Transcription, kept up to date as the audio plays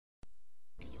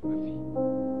Good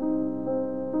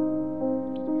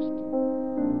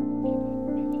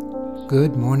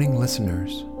morning,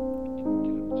 listeners.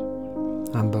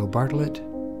 I'm Bo Bartlett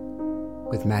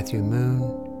with Matthew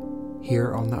Moon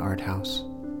here on the Art House.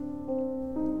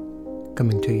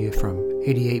 Coming to you from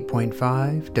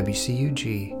 88.5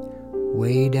 WCUG,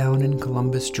 way down in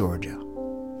Columbus, Georgia.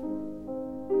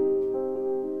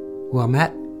 Well,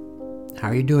 Matt, how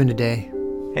are you doing today?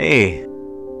 Hey,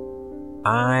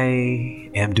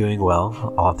 I am doing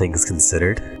well, all things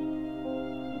considered.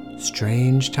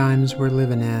 Strange times we're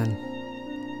living in.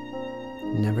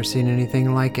 Never seen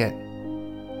anything like it.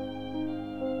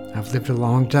 I've lived a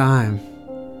long time.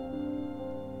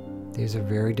 These are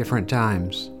very different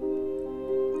times.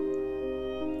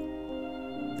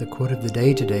 The quote of the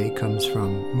day today comes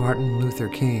from Martin Luther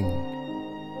King.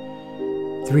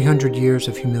 300 years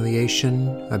of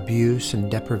humiliation, abuse,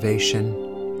 and deprivation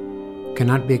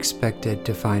cannot be expected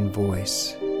to find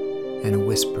voice in a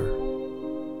whisper.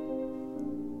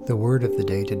 The word of the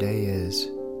day today is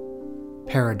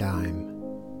paradigm.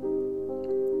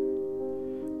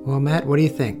 Well, Matt, what do you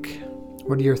think?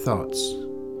 What are your thoughts?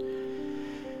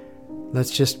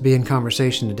 Let's just be in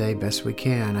conversation today best we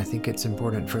can. I think it's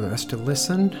important for us to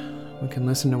listen. We can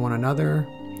listen to one another,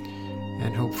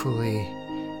 and hopefully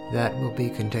that will be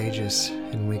contagious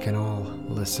and we can all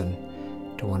listen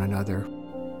to one another.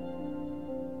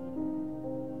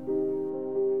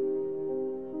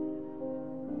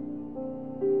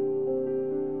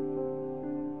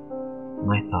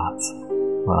 My thoughts.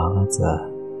 Well, that's a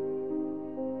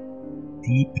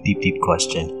deep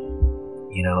question.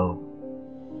 You know,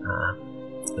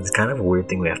 it's kind of a weird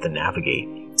thing we have to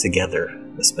navigate together,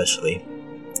 especially.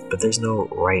 But there's no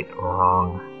right or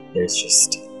wrong. There's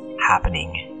just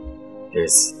happening.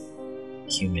 There's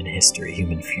human history,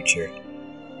 human future.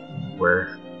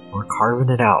 We're carving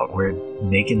it out. We're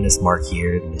making this mark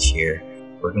here and this year.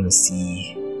 We're gonna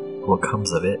see what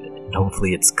comes of it, and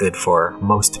hopefully it's good for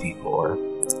most people, or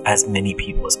as many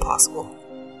people as possible.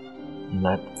 And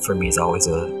that, for me, is always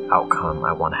an outcome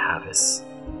I want to have, is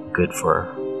good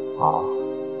for all.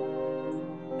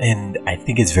 And I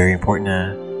think it's very important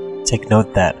to take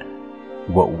note that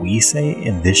what we say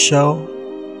in this show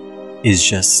is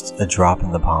just a drop in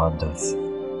the pond of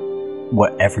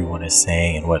what everyone is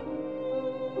saying and what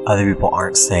other people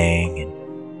aren't saying. And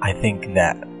I think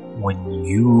that when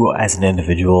you as an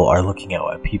individual are looking at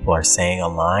what people are saying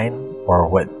online or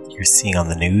what you're seeing on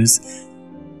the news,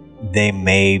 they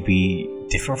may be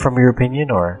different from your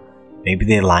opinion, or maybe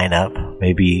they line up,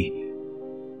 maybe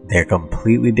they're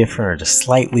completely different or just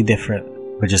slightly different,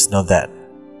 but just know that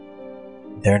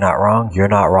they're not wrong, you're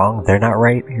not wrong, they're not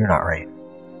right, you're not right.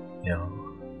 You know,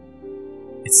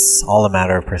 it's all a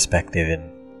matter of perspective, and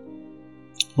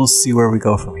we'll see where we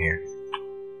go from here.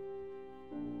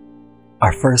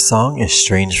 Our first song is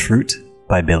Strange Fruit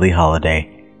by Billie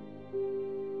Holiday.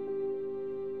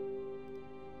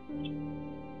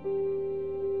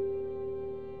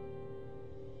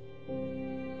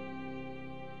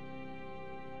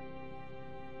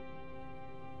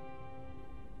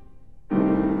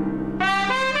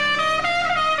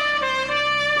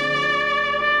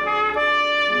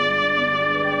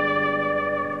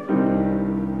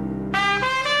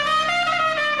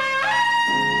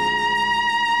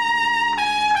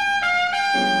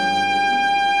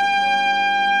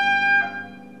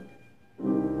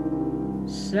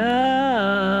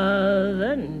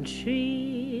 Southern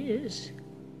trees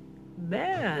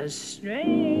bear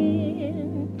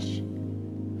strange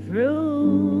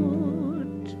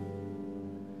fruit,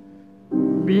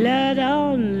 blood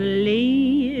on the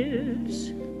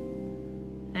leaves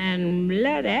and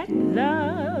blood at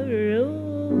the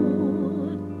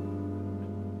root,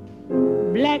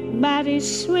 black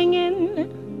bodies swinging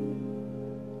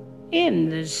in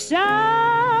the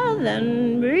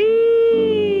southern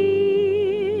breeze,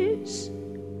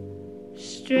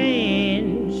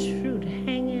 strange fruit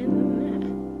hanging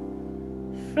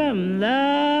from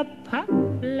the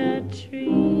poplar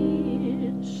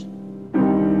trees.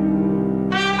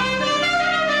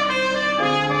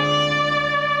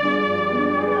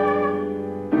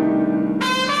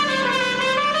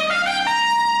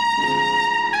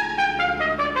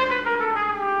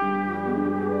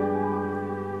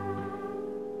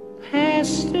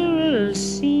 Pastoral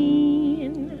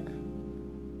scene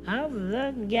of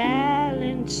the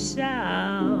gallant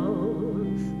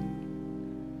South,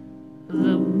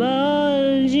 the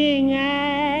bulging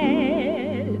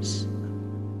eyes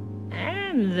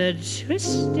and the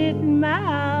twisted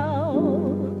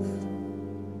mouth,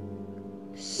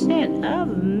 scent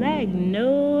of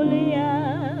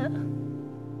magnolia,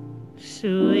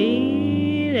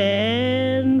 sweet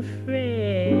and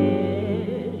fresh.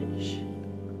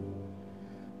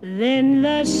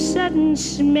 sudden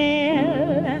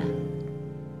smell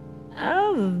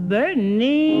of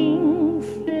burning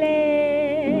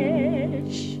flesh.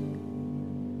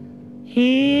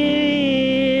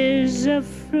 Here is a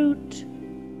fruit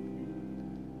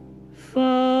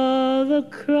for the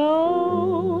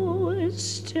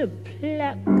crows to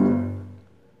pluck,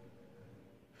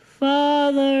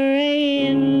 for the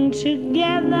rain to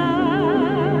gather,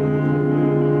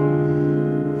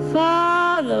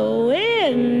 for the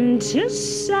wind to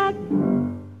suck,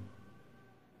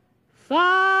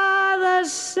 for the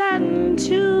sun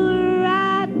to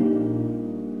rot,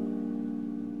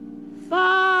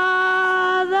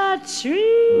 for the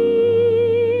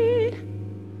tree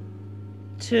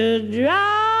to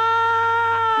drop.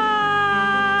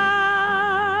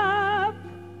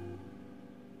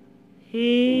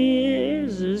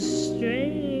 Here's a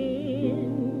strange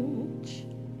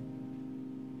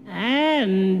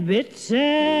and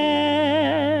bitter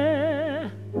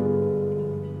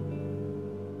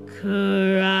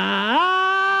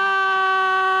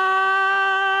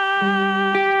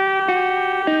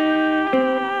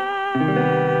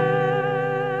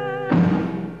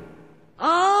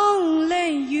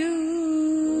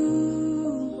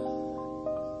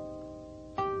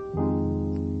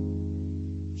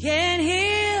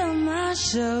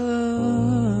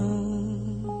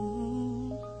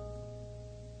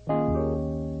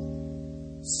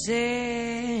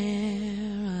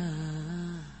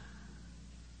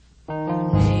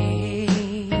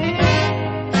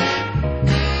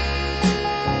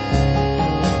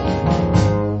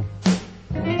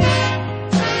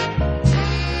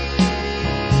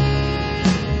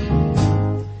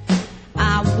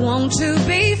to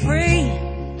be free,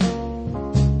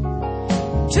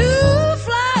 to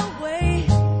fly away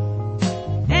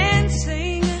and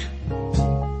sing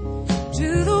to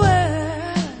the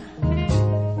world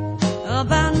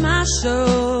about my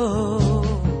soul.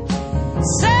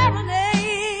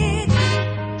 Serenade,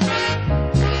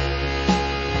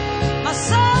 my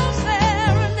soul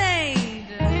serenade.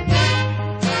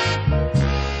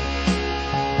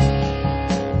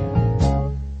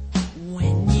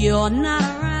 When you're not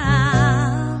around,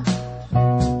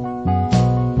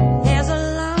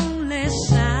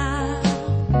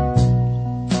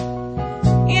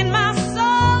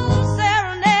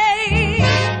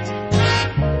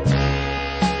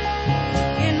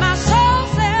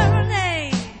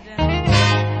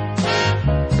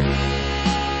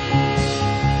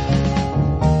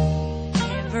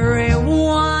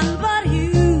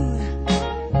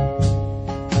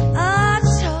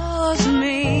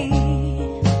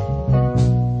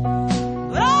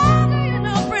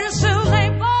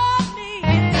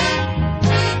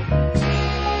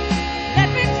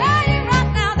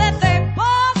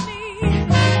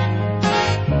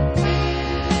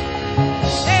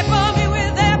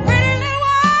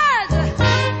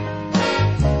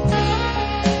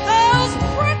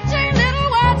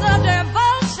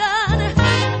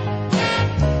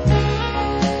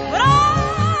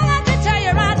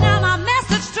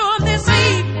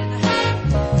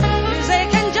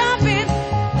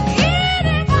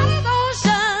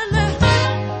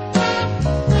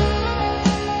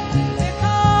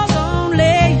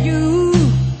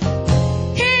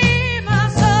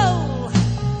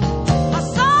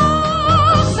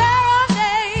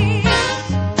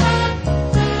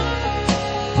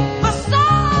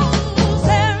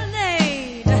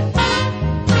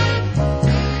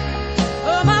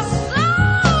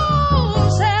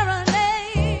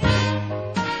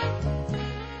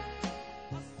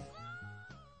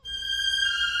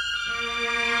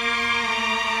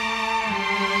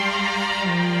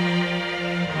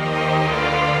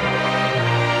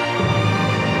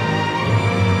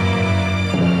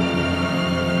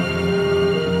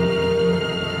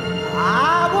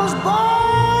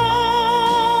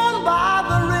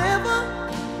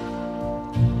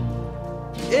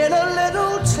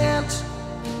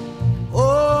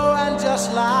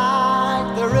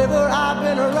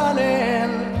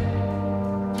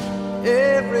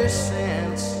 ever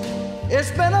since.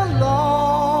 It's been a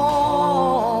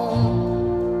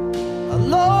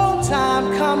long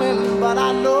time coming, but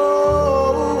I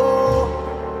know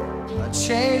a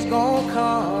change gonna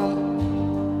come.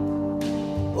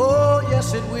 Oh,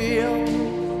 yes it will.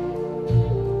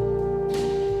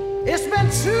 It's been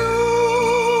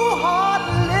too hard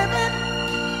living,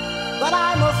 but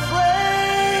I'm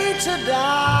afraid to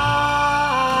die.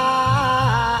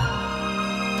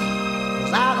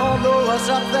 'Cause I don't know what's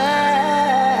up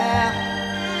there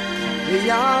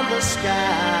beyond the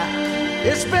sky.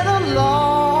 It's been a long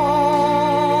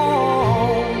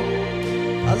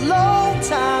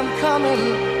time coming,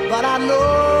 but I know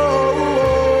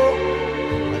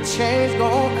change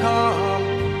gonna come.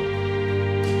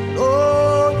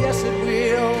 Oh, yes it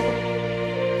will.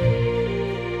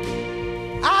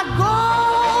 I go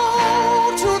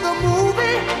to the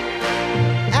movie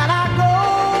and I go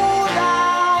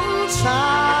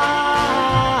downtown.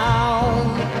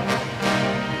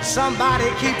 Somebody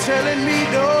keep telling me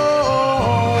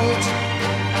don't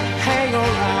hang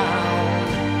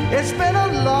around. It's been a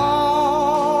long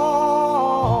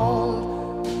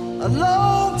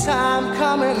time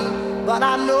coming, but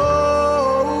I know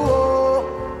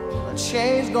a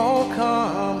change gonna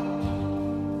come.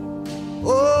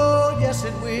 Oh, yes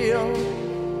it will.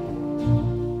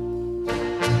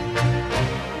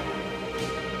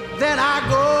 Then I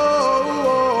go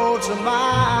to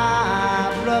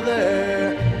my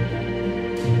brother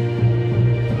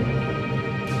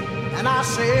and I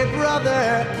say,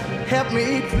 brother, help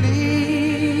me please.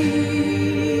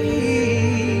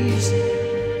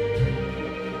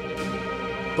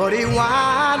 But he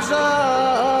winds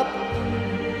up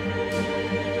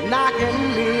knocking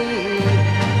me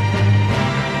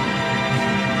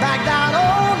back down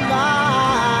on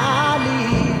my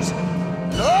knees.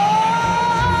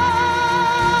 Lord,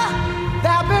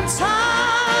 there've been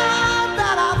times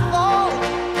that I thought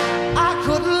I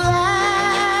could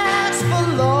last for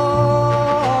long,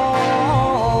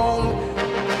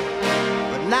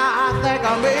 but now I think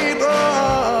I'm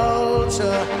able to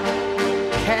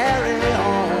carry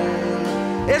on.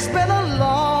 It's been a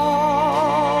long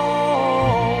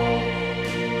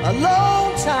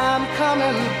time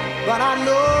coming, but I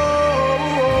know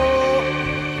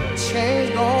change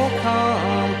gonna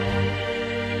come.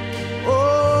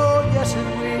 Oh, yes it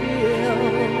will.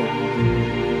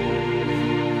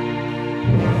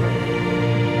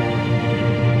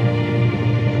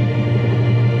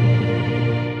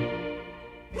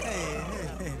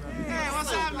 Hey,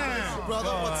 what's up now?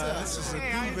 Brother, what's up? This is a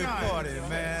groovy party,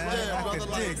 man. Yeah, I brother, can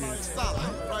like, dig it. stop.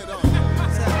 Right on.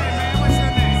 Hey, man, what's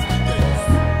your name?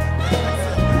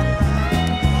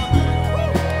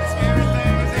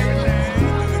 Everything is everything. Do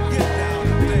the get down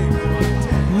today, boy. I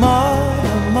tell you.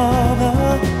 Mother, mother,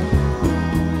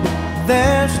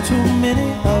 there's too many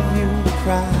of you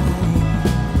crying.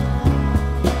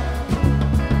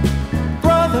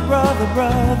 Brother, brother,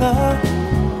 brother,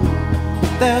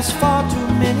 there's far too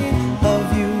many of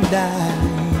you dying.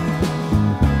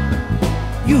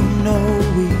 You know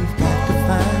we've got to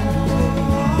find a way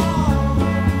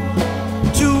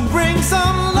to bring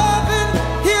some loving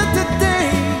here today.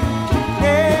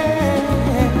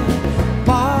 Yeah.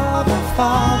 Father,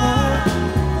 Father,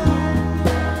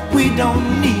 we don't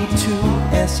need to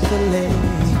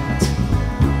escalate.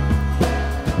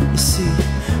 You see,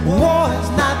 war is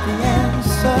not the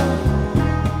answer,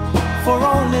 for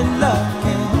only love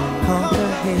can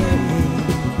conquer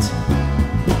hate.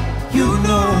 You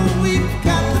know we've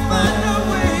got to find a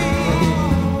way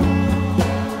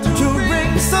to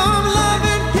bring some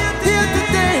loving here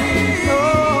today. Oh,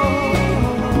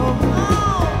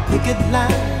 picket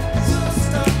lines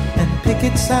and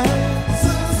picket signs.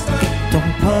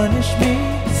 Don't punish me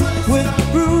with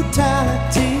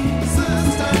brutality.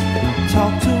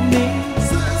 Talk to me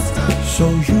so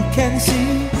you can see.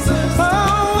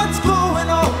 Oh, what's going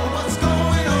on? What's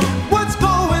going on? What's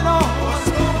going on?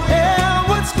 Yeah,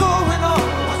 what's going on?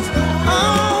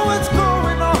 Oh, what's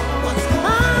going on?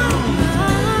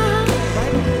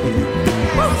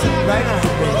 Right on.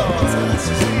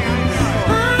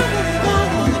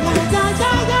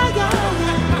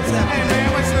 Hey, man,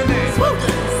 what's your name?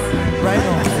 Right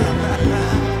on.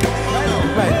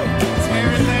 Right on.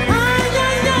 Everything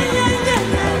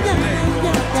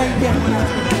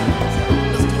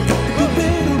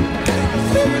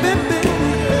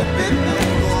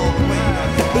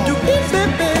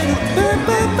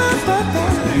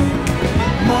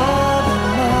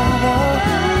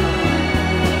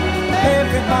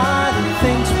Everybody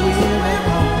thinks we're at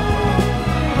home.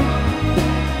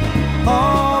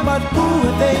 Oh, but who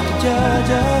are they to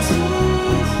judge us?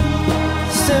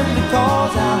 Simply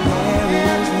cause our hair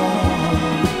is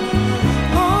long.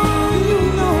 Oh, you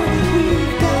know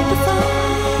we've got to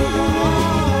find a way.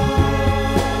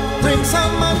 Bring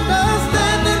some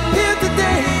understanding here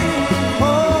today.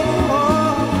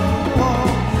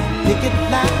 Picket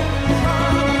line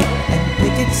and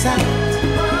picket signs.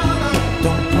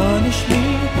 Don't punish me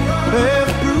with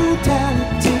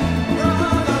brutality.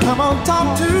 Come on, talk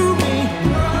to me.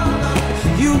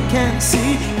 You can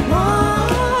see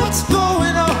what's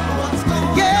going on.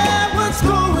 Yeah, what's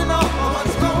going on?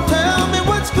 Tell me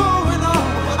what's going on.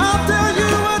 I'll tell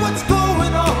you what's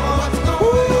going on.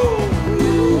 Ooh.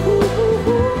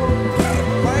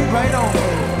 Right on.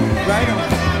 Right on.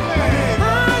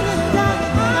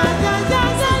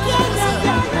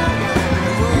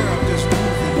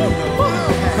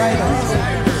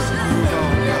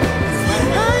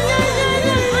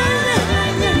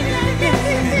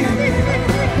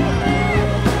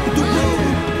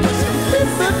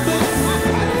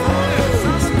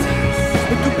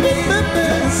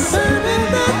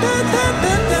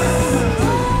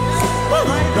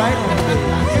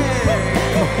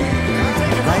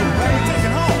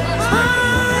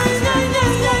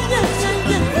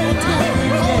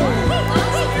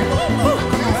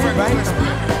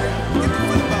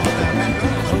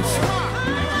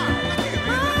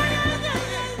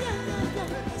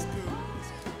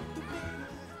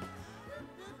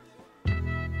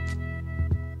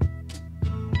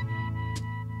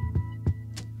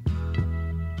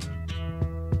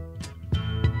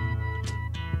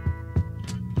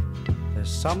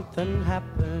 something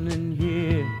happening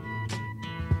here.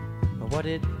 But what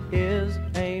it is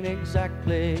ain't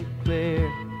exactly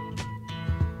clear.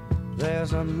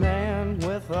 There's a man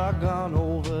with a gun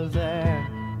over there,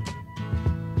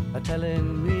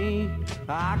 telling me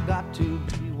I got to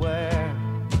beware.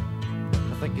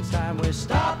 I think it's time we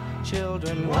stop,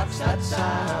 children. What's that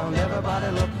sound?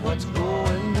 Everybody look what's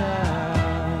going down.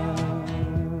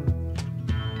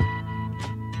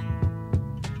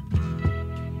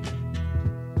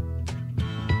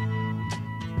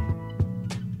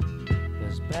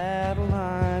 There's battle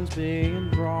lines being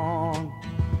drawn.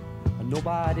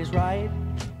 Nobody's right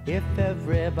if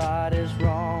everybody's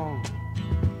wrong.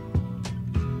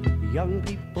 Young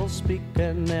people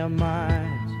speaking their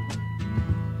minds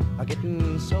are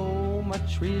getting so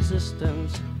much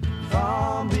resistance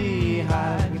from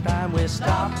behind. Time we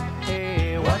stop.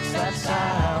 Hey, what's that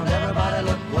sound? Everybody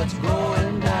look what's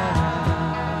going down.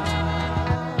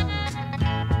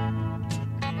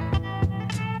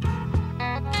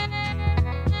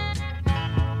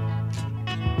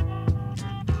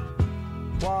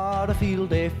 What a field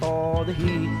day for the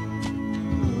heat.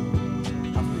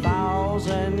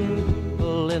 1,000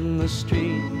 people in the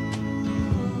street,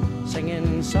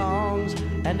 singing songs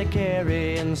and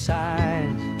carrying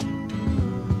signs,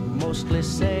 mostly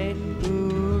say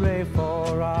hooray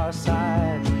for our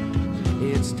side.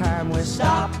 It's time we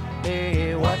stop.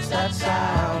 Hey, what's that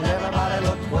sound? Everybody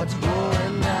look what's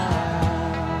going down.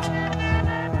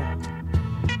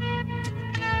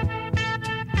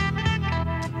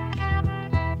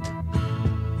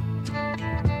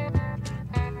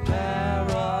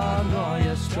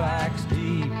 Paranoia strikes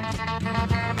deep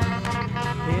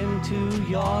into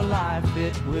your life,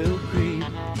 it will creep.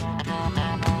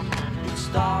 It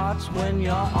starts when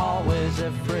you're always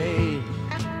afraid.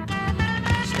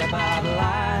 Step out of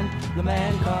line, the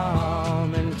man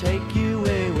come and take you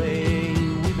away.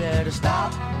 We better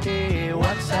stop. Hey,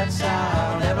 what's that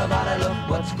sound? Everybody look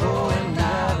what's going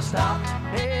down. Stop.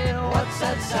 Hey, what's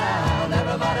that sound?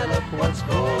 Everybody look what's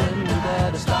going. We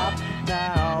better stop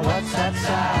now. What's that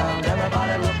sound?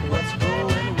 Everybody look what's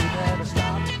going. We better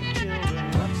stop.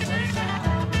 Children, what's that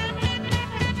sound?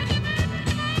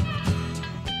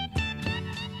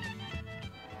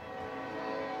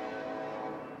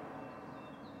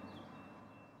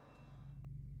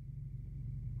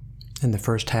 In the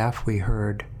first half, we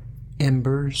heard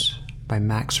Embers by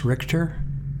Max Richter,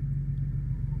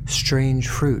 Strange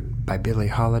Fruit by Billie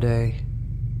Holiday,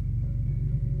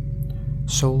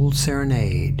 Soul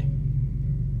Serenade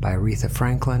by Aretha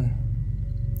Franklin,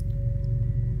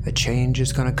 A Change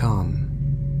Is Gonna Come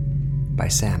by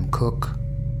Sam Cooke,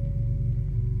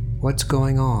 What's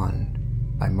Going On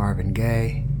by Marvin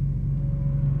Gaye,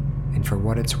 and For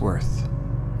What It's Worth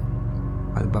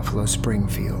by the Buffalo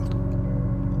Springfield.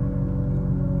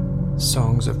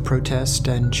 Songs of protest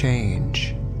and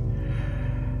change.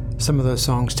 Some of those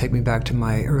songs take me back to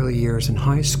my early years in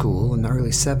high school in the early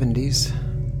 70s.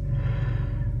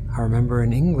 I remember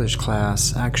in English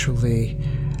class, actually,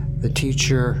 the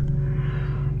teacher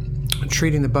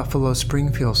treating the Buffalo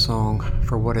Springfield song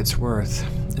For What It's Worth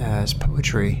as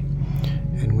poetry,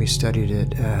 and we studied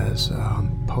it as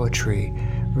poetry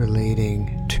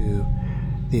relating to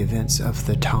the events of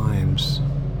the times.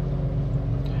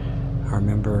 I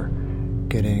remember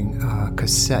getting a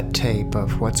cassette tape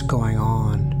of What's Going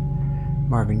On,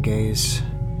 Marvin Gaye's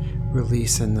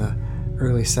release in the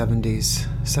early 70s,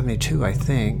 72 I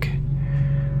think.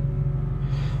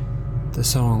 The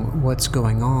song What's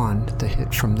Going On, the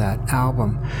hit from that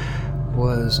album,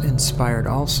 was inspired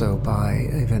also by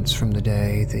events from the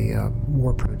day, the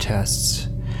war protests,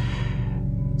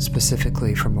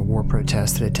 specifically from a war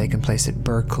protest that had taken place at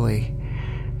Berkeley,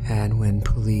 and when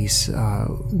police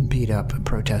beat up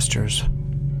protesters.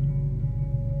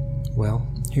 Well,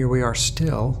 here we are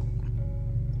still,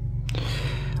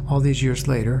 all these years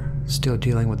later, still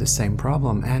dealing with the same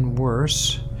problem, and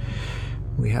worse.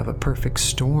 We have a perfect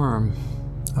storm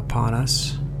upon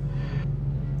us,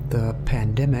 the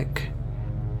pandemic,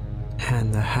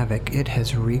 and the havoc it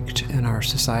has wreaked in our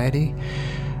society,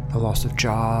 the loss of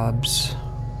jobs,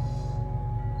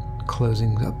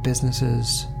 closing of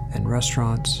businesses and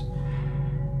restaurants,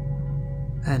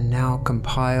 and now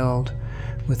compiled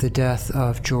with the death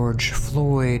of George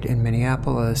Floyd in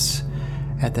Minneapolis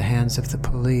at the hands of the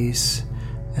police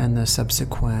and the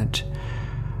subsequent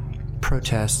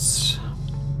protests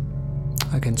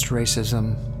against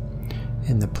racism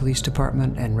in the police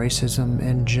department and racism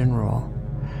in general.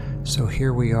 So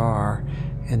here we are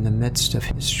in the midst of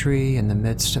history, in the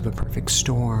midst of a perfect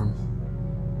storm.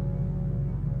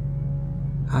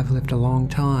 I've lived a long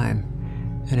time,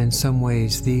 and in some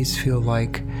ways these feel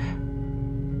like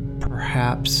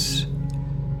perhaps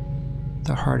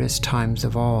the hardest times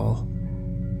of all,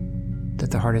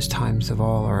 that the hardest times of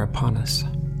all are upon us.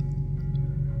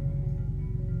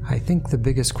 I think the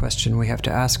biggest question we have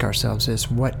to ask ourselves is,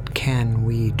 what can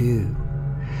we do?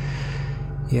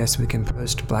 Yes, we can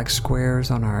post black squares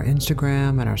on our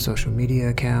Instagram and our social media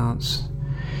accounts.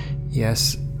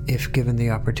 Yes, if given the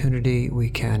opportunity, we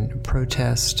can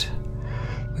protest.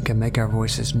 We can make our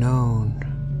voices known.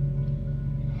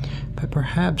 But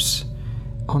perhaps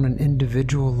on an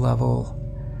individual level,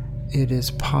 it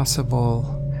is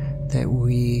possible that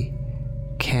we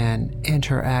can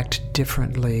interact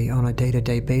differently on a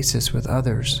day-to-day basis with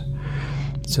others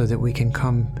so that we can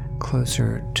come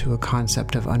closer to a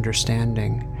concept of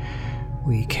understanding.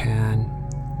 We can,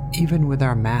 even with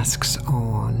our masks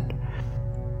on,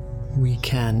 we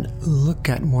can look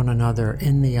at one another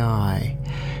in the eye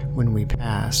when we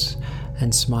pass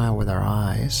and smile with our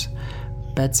eyes.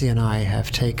 Betsy and I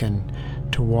have taken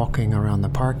to walking around the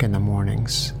park in the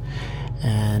mornings,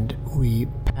 and we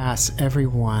pass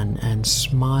everyone and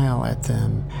smile at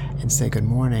them and say good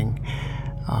morning,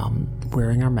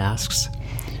 wearing our masks.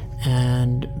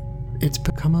 And it's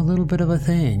become a little bit of a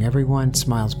thing. Everyone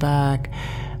smiles back.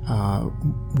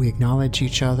 We acknowledge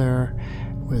each other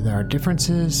with our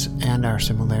differences and our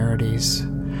similarities.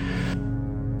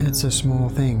 It's a small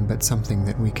thing, but something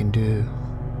that we can do.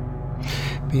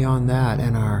 Beyond that,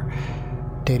 in our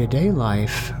day-to-day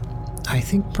life, I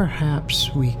think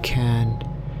perhaps we can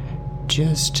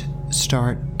just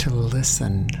start to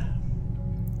listen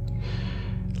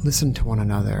to one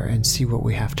another and see what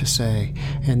we have to say.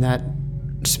 In that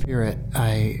spirit,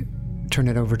 I turn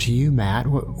it over to you, Matt.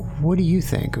 What do you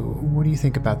think? What do you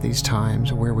think about these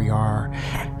times, where we are,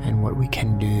 and what we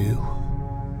can do?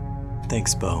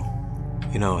 Thanks, Bo.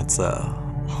 You know, it's a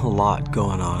lot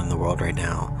going on in the world right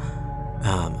now.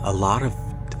 A lot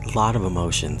of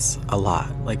emotions,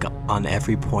 like on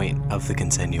every point of the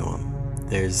continuum.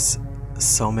 There's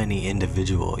so many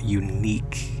individual,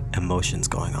 unique emotions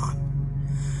going on.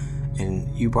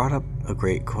 And you brought up a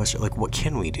great question, like, what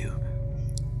can we do?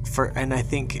 And I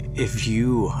think if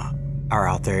you are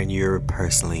out there and you're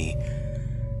personally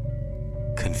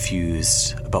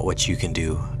confused about what you can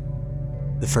do,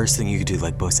 the first thing you can do,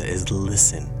 like Bo said, is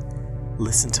listen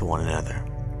to one another.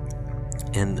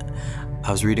 And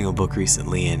I was reading a book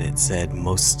recently, and it said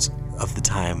most of the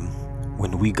time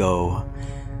when we go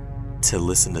to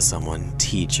listen to someone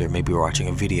teach, or maybe we're watching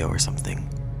a video or something,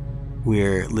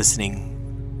 we're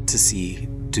listening to see,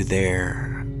 do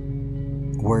their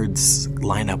words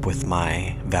line up with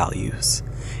my values?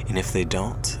 And if they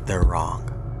don't, they're wrong.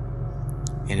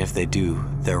 And if they do,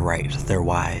 they're right, they're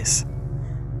wise.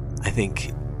 I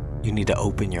think you need to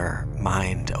open your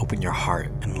mind, open your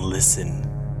heart, and listen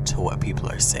to what people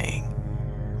are saying.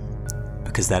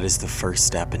 Because that is the first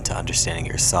step into understanding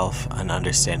yourself and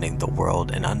understanding the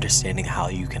world and understanding how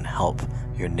you can help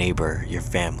your neighbor, your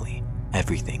family,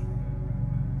 everything.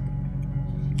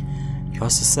 You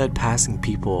also said passing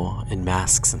people in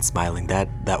masks and smiling. That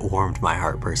warmed my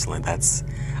heart personally.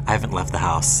 I haven't left the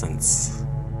house since,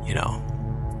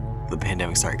 the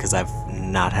pandemic started, because I've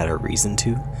not had a reason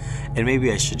to. And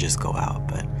maybe I should just go out,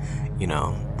 but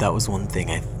that was one thing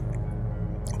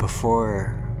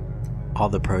before all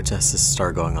the protests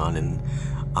started going on, and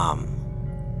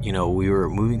we were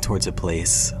moving towards a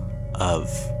place of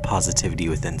positivity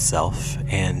within self,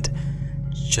 and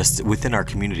just within our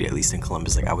community, at least in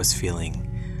Columbus, like I was feeling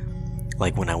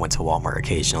like when I went to Walmart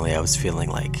occasionally, I was feeling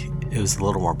like it was a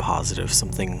little more positive.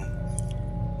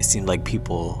 It seemed like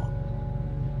people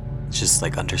just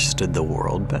like understood the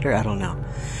world better. I don't know.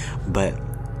 But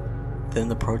then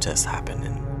the protests happened,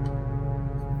 and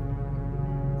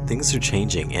things are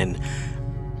changing, and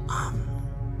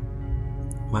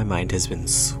my mind has been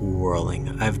swirling.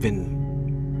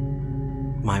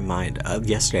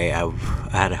 Yesterday I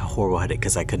had a horrible headache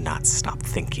because I could not stop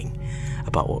thinking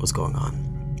about what was going on.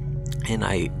 And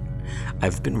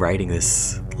I've been writing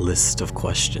this list of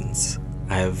questions.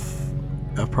 I have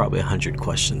probably 100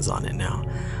 questions on it now.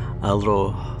 A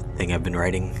little thing I've been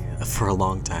writing for a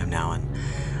long time now, and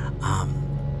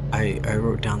I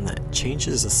wrote down that change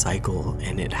is a cycle,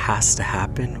 and it has to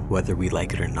happen whether we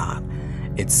like it or not.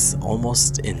 It's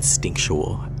almost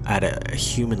instinctual at a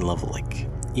human level, like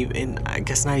even, I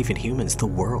guess not even humans, the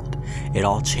world. It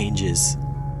all changes,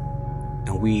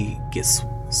 and we get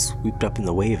swept up in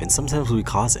the wave, and sometimes we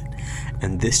cause it.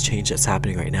 And this change that's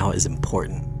happening right now is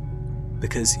important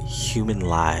because human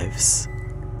lives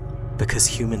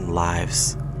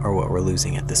are what we're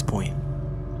losing at this point.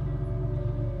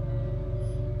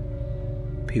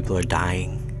 People are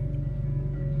dying.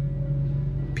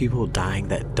 People dying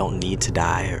that don't need to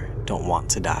die, or don't want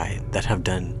to die, that have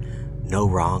done no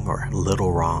wrong or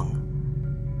little wrong.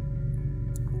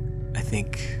 I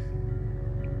think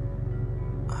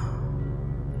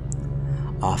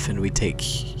often we take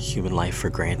human life for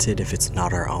granted if it's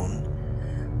not our own,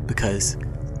 because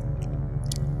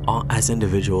as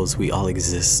individuals we all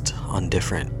exist on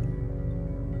different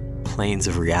planes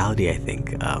of reality. I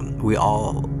think we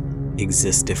all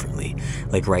exist differently.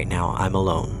 Like right now, I'm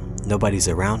alone, nobody's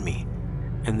around me,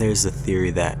 and there's a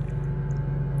theory that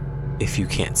if you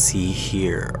can't see,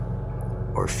 hear,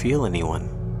 or feel anyone,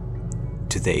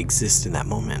 do they exist in that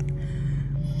moment?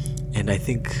 And I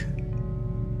think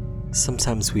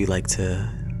sometimes we like to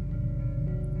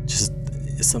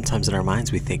sometimes in our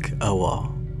minds we think, oh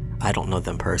well, I don't know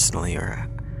them personally, or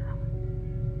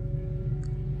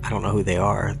I don't know who they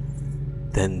are,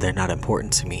 then they're not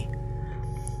important to me.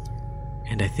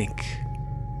 And I think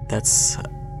that's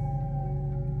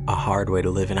a hard way to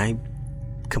live, and I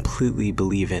completely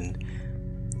believe in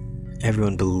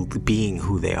everyone being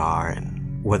who they are,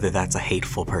 and whether that's a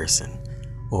hateful person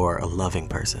or a loving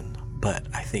person. But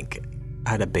I think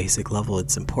at a basic level,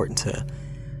 it's important to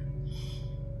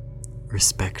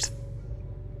respect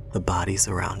the bodies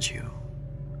around you.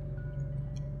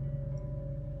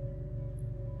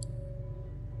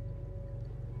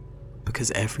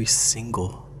 Because every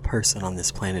single person on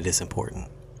this planet is important.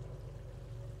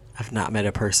 I've not met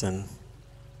a person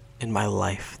in my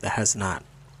life that has not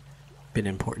been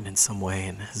important in some way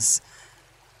and has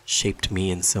shaped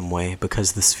me in some way,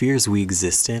 because the spheres we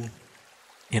exist in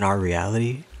our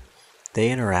reality, they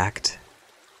interact,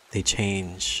 they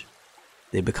change,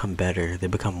 they become better, they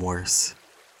become worse.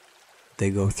 They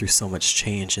go through so much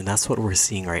change, and that's what we're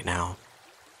seeing right now.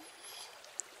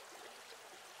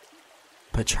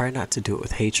 But try not to do it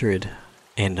with hatred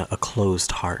and a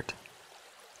closed heart.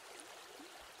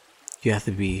 You have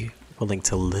to be willing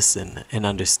to listen and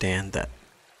understand that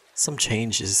some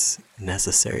change is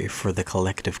necessary for the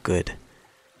collective good.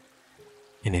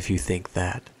 And if you think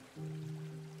that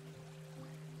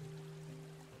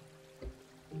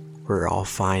we're all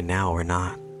fine now, we're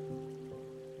not.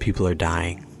 People are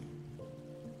dying.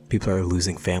 People are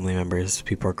losing family members.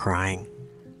 People are crying.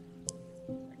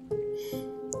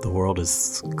 The world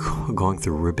is going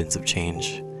through ribbons of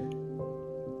change.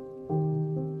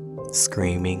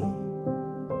 Screaming,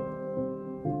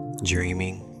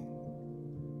 dreaming,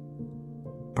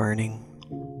 burning,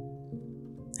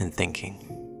 and thinking.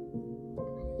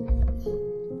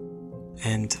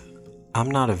 And I'm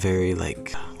not a very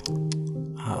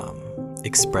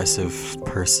expressive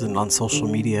person on social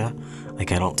media. I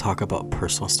don't talk about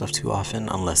personal stuff too often,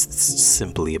 unless it's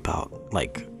simply about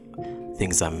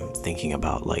things I'm thinking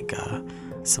about,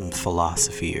 some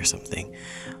philosophy or something.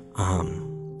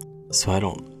 So I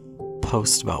don't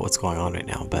post about what's going on right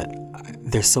now, but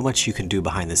there's so much you can do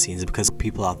behind the scenes, because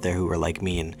people out there who are like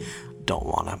me and don't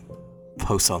want to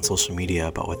post on social media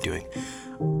about what they're doing.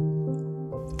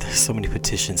 There's so many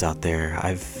petitions out there.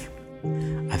 I've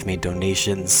made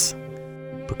donations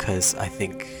because I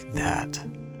think that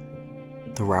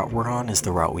the route we're on is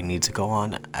the route we need to go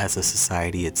on as a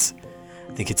society. I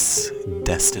think it's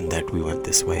destined that we went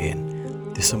this way,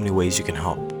 and there's so many ways you can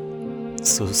help.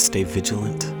 So stay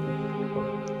vigilant.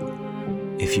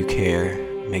 If you care,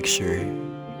 make sure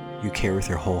you care with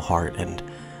your whole heart and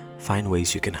find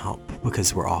ways you can help,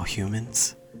 because we're all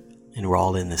humans and we're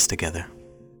all in this together.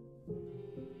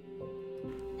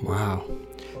 Wow.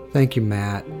 Thank you,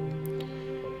 Matt.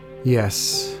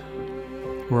 Yes,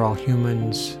 we're all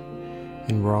humans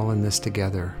and we're all in this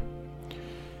together.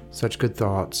 Such good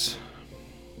thoughts.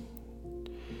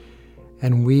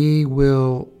 And we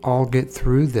will all get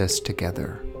through this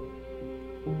together,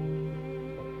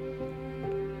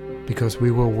 because we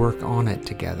will work on it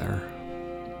together.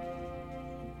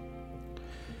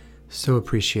 So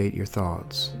appreciate your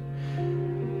thoughts.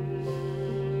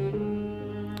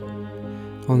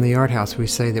 On the Art House, we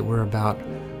say that we're about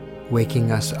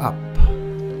waking us up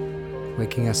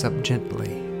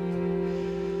gently.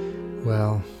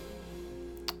 Well,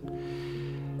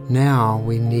 now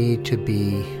we need to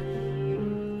be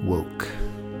woke.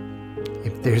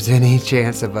 If there's any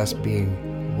chance of us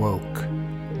being woke,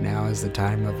 now is the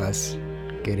time of us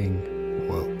getting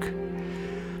woke.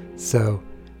 So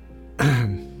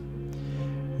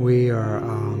we're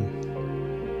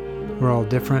all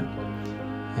different,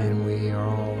 and we are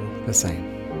all the same.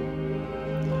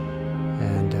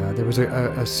 And there was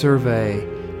a survey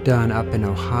done up in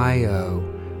Ohio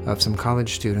of some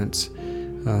college students.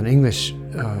 An English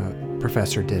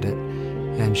professor did it,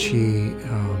 and she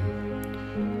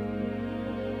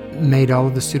made all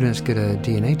of the students get a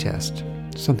DNA test,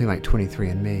 something like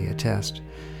 23andMe, a test.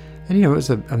 And, it was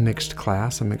a mixed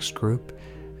class, a mixed group.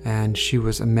 And she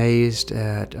was amazed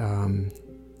at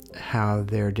how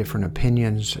their different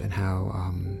opinions and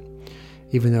how,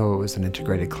 even though it was an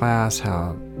integrated class,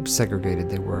 how segregated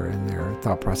they were in their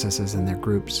thought processes and their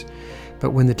groups.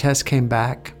 But when the test came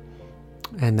back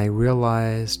and they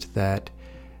realized that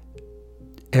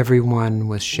everyone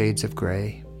was shades of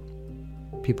gray,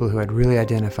 people who had really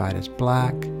identified as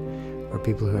black or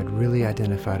people who had really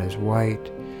identified as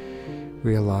white,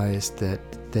 realized that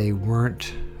they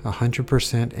weren't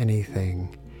 100%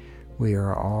 anything. We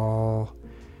are all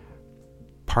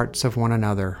parts of one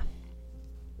another.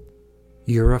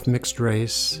 You're of mixed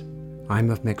race, I'm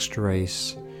of mixed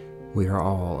race, we are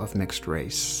all of mixed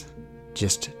race,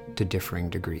 just to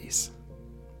differing degrees.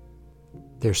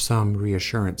 There's some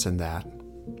reassurance in that.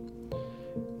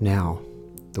 Now,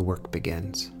 the work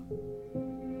begins.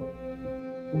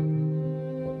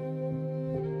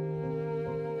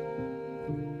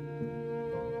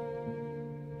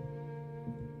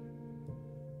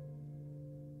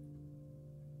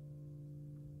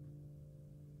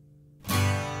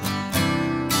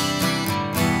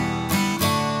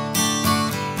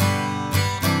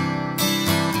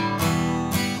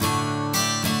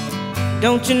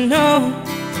 Don't you know,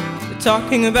 they're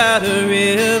talking about a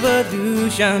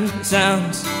revolution. It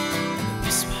sounds like a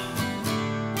whisper.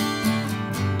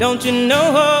 Don't you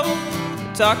know,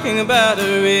 they're talking about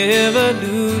a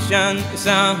revolution. It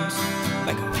sounds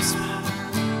like a whisper.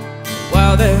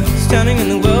 While they're standing in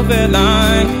the welfare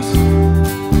lines,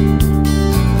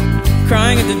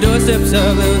 crying at the doorsteps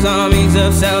of those armies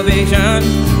of salvation,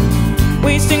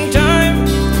 wasting time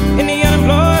in the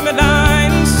unemployment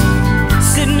lines,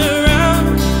 sitting around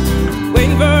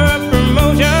waiting for a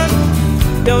promotion.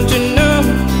 Don't you know,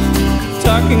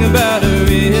 talking about a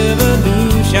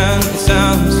revolution. It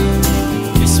sounds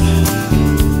whisper.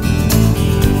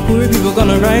 Poor people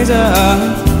gonna rise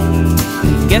up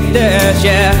and get their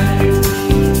share.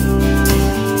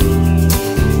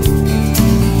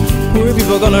 Poor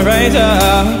people gonna rise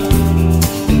up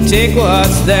and take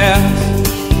what's theirs.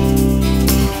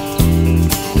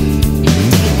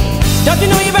 Don't you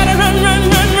know you better run, run,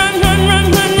 run, run, run,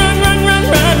 run, run, run, run, run,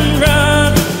 run,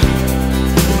 run.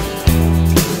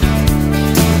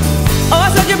 Oh, I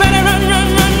said you better run, run,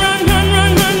 run, run, run,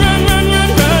 run, run, run, run, run,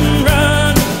 run,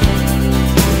 run.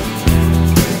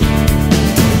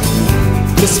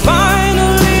 'Cause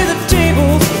finally the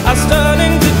tables are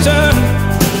starting to turn,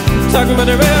 talking about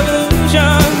a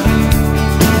revolution.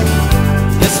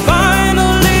 Yes,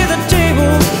 finally the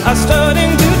tables are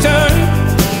starting to turn,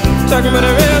 talking about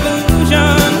a revolution.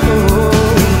 Oh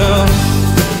no,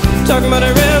 talking about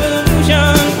a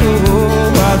revolution.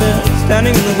 Oh, while they're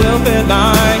standing in the welfare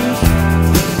lines,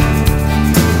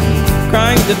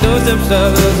 crying at the doorsteps of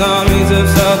those armies of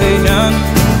salvation,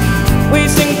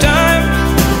 wasting time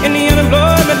in the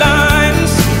unemployment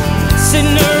lines,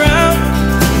 sitting around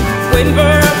waiting for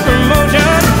a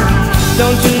promotion.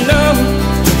 Don't you know,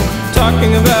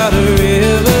 talking about a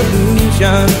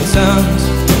revolution. It sounds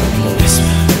like a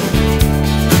whisper.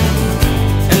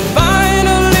 And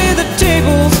finally the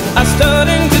tables are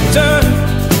starting to turn,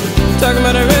 talking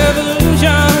about a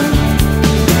revolution.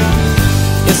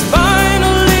 Yes,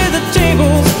 finally the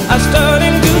tables are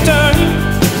starting to turn,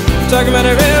 talking about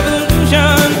a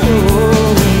revolution.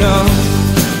 Oh no,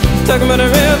 talking about a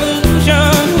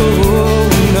revolution. Oh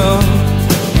no,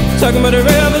 talking about a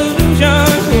revolution.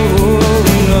 Oh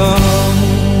no.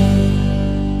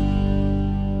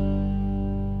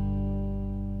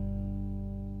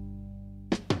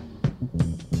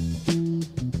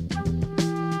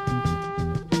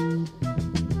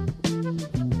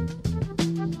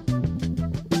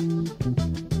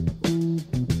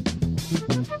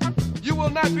 You will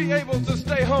not be able to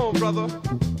stay home, brother.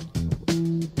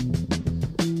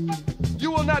 You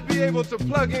will not be able to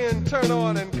plug in, turn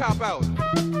on, and cop out.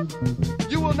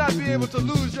 You will not be able to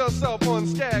lose yourself on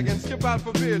Skag and skip out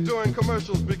for beer during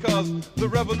commercials because the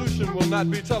revolution will not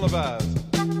be televised.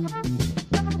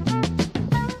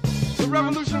 The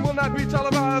revolution will not be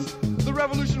televised. The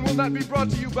revolution will not be brought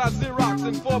to you by Xerox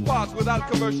in 4 parts without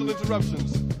commercial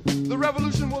interruptions. The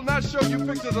revolution will not show you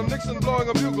pictures of Nixon blowing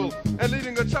a bugle and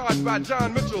leading a charge by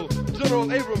John Mitchell,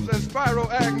 General Abrams, and Spyro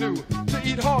Agnew to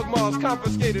eat hog maws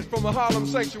confiscated from a Harlem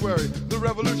sanctuary. The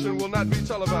revolution will not be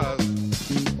televised.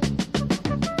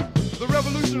 The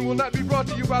revolution will not be brought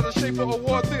to you by the Schaefer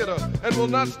Award Theater and will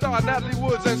not star Natalie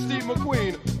Woods and Steve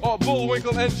McQueen or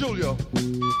Bullwinkle and Julia.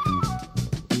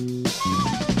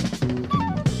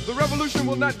 The revolution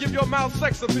will not give your mouth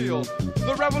sex appeal.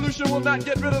 The revolution will not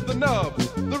get rid of the nub.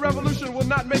 The revolution will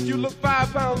not make you look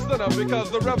 5 pounds thinner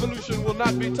because the revolution will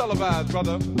not be televised,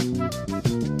 brother.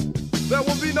 There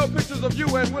will be no pictures of you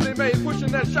and Willie Mae pushing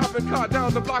that shopping cart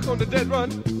down the block on the dead run,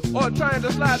 or trying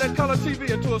to slide that color TV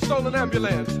into a stolen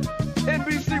ambulance.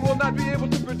 NBC will not be able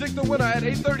to predict the winner at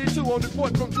 8:32 on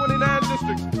report from 29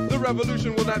 districts. The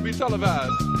revolution will not be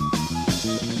televised.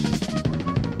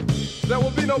 There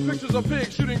will be no pictures of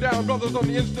pigs shooting down brothers on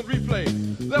the instant replay.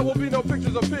 There will be no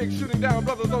pictures of pigs shooting down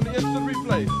brothers on the instant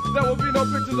replay. There will be no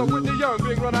pictures of Whitney Young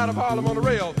being run out of Harlem on a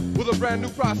rail with a brand new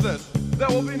process. There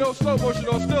will be no slow motion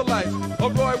or still lights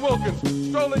of Roy Wilkins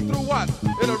strolling through Watts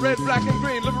in a red, black, and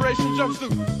green liberation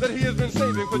jumpsuit that he has been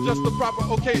saving for just the proper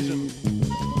occasion.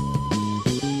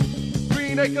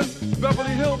 Green Acres,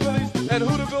 Beverly Hillbillies, and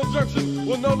Hooterville Junction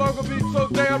will no longer be so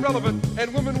damn relevant,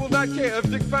 and women will not care if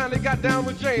Dick finally got down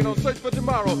with Jane on Search for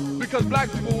Tomorrow, because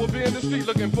black people will be in the street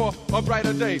looking for a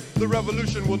brighter day. The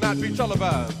revolution will not be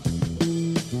televised.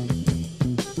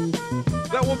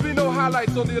 There will be no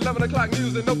highlights on the 11 o'clock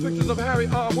news and no pictures of Harry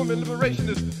armed women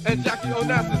liberationists and Jackie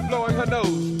Onassis blowing her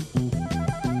nose.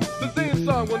 The theme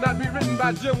song will not be written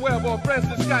by Jim Webb or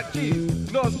Francis Scott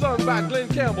Keys, nor sung by Glenn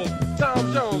Campbell,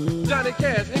 Tom Jones, Johnny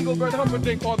Cash, Engelbert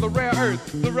Humperdinck, or The Rare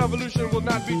Earth. The revolution will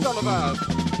not be televised.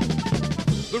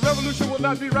 The revolution will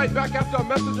not be right back after a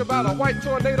message about a white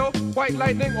tornado, white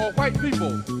lightning, or white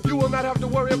people. You will not have to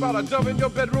worry about a dove in your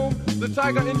bedroom, the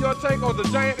tiger in your tank, or the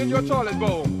giant in your toilet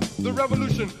bowl. The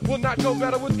revolution will not go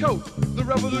better with coke. The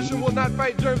revolution will not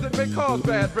fight germs that may cause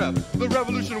bad breath. The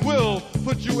revolution will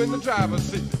put you in the driver's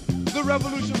seat. The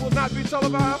revolution will not be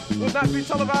televised, will not be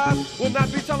televised, will not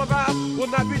be televised, will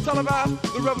not be televised.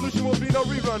 The revolution will be no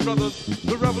rerun, brothers.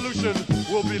 The revolution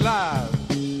will be live.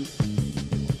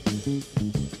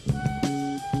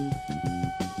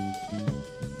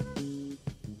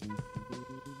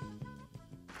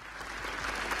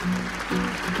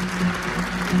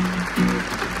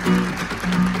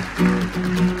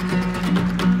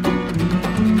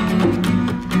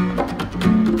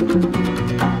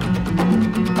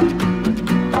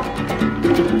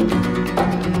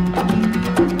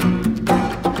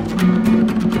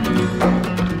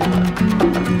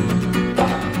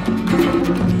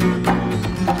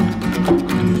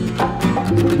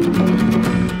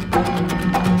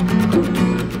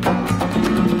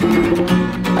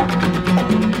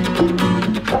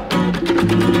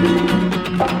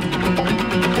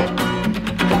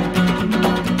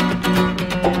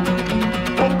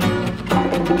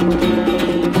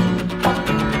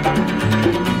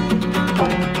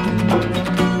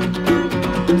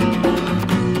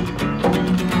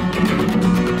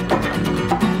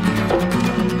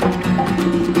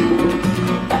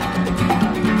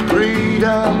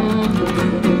 Freedom,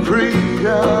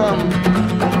 freedom,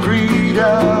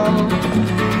 freedom.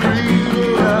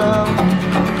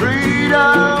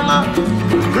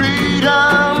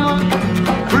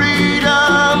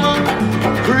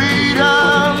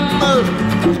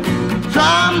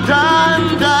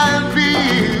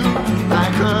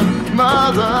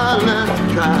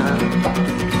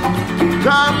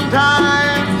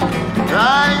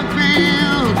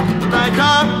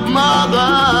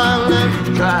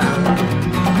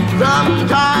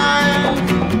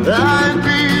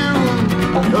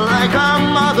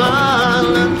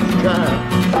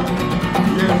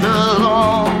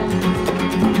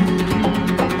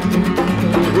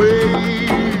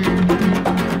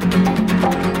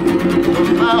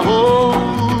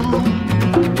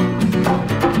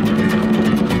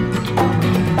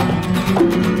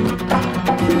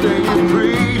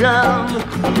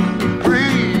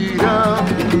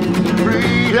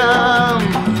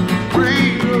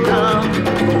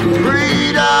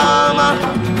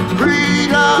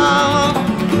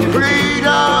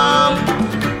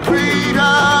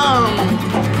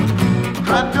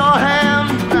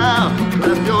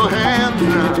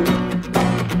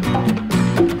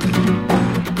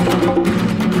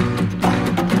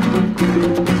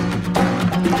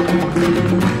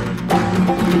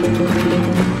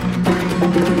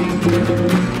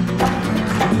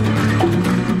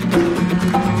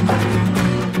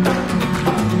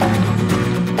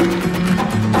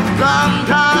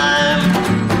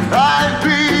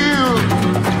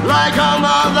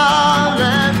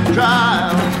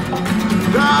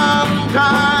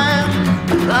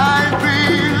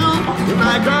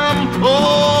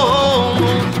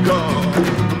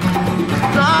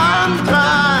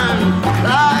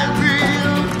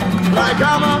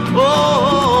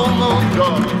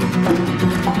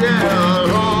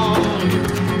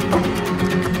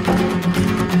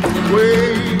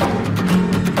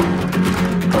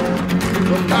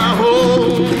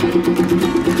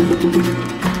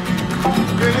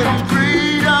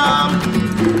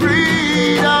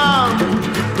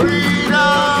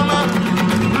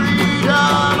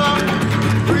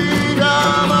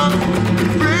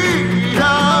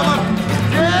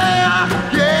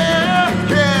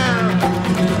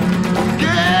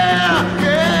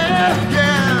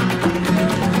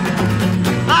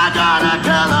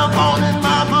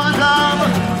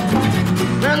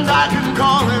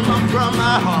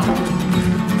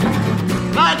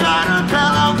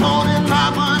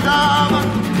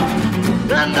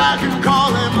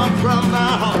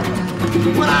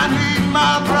 when I need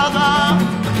my brother.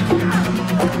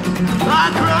 I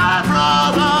cry,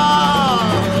 brother,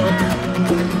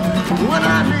 when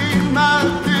I need my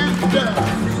sister.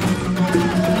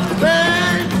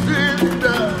 Hey,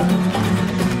 sister.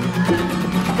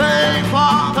 Hey,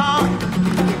 father,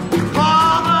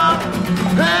 father,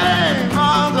 hey,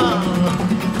 mother.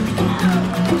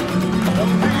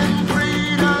 In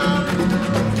freedom,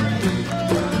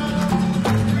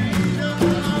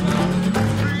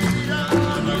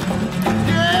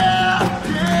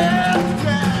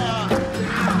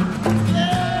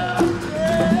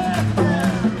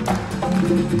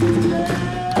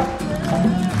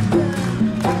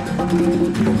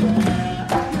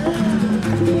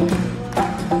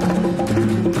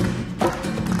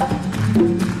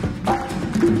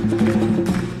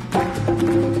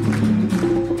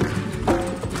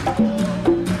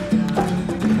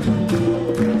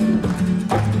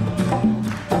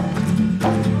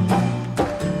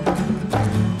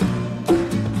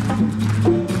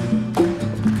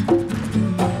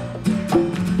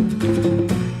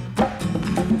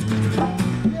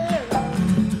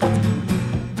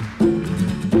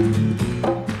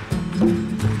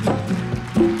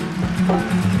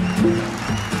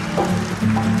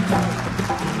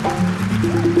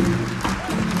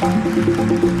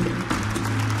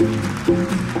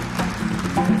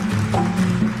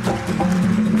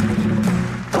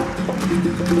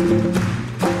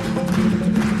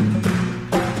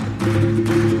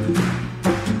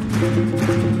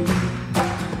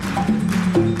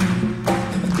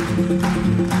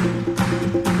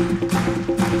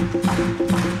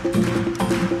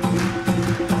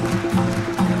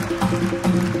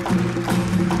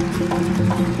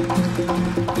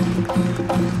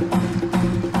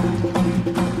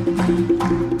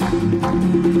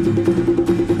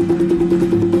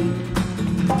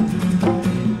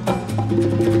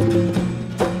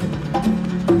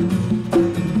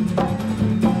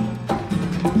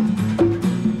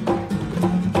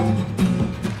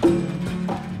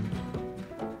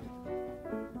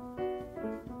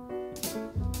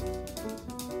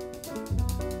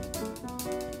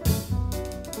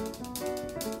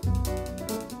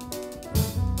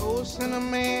 Oh,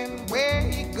 Cinnamon, where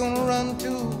you gonna run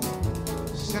to?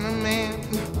 Cinnamon,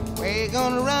 where you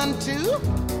gonna run to?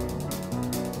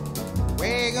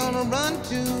 Where you gonna run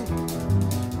to?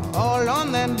 All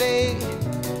on that day,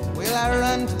 will I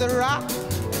run to the rock?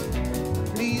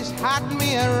 Please hide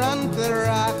me and run to the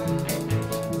rock.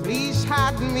 Please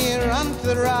hide me and run to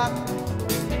the rock.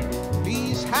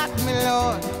 Please hide me,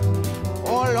 Lord,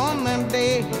 all on that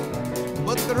day.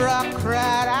 But the rock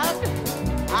cried out,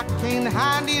 I can't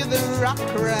hide you, the rock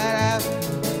cried out.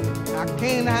 I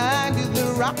can't hide you, the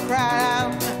rock cried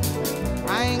out.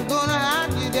 I ain't gonna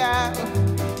hide you down.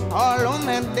 All on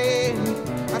that day,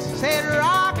 I said,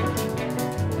 rock,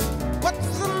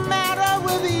 what's the matter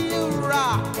with you,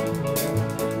 rock?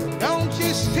 Don't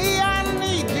you see I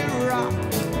need you, rock?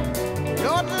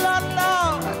 Lord, Lord,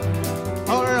 Lord,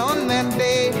 all on that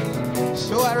day.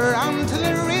 So I ran to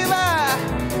the river.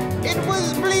 It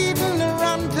was bleeding to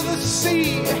run to the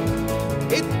sea.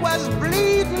 It was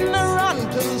bleeding to run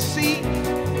to the sea.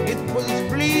 It was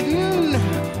bleeding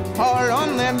all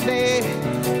on that day.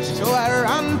 So I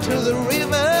ran to the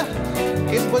river.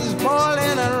 It was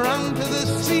boiling and run to the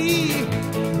sea.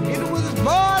 It was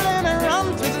boiling and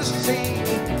run to the sea.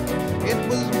 It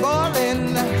was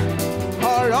boiling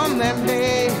all on that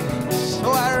day.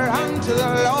 So I ran to the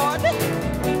Lord.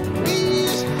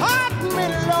 Please hide me,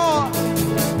 Lord.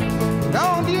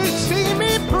 Don't you see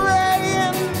me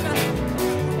praying?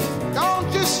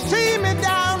 Don't you see me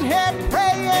down here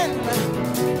praying?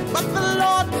 But the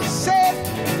Lord said,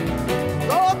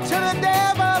 go to the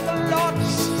devil. The Lord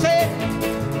said,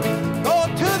 go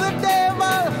to the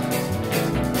devil.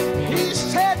 He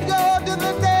said, go to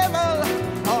the devil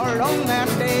all on that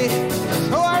day.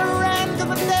 So I ran to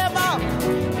the devil.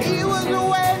 He was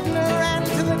waiting, I ran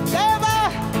to the devil.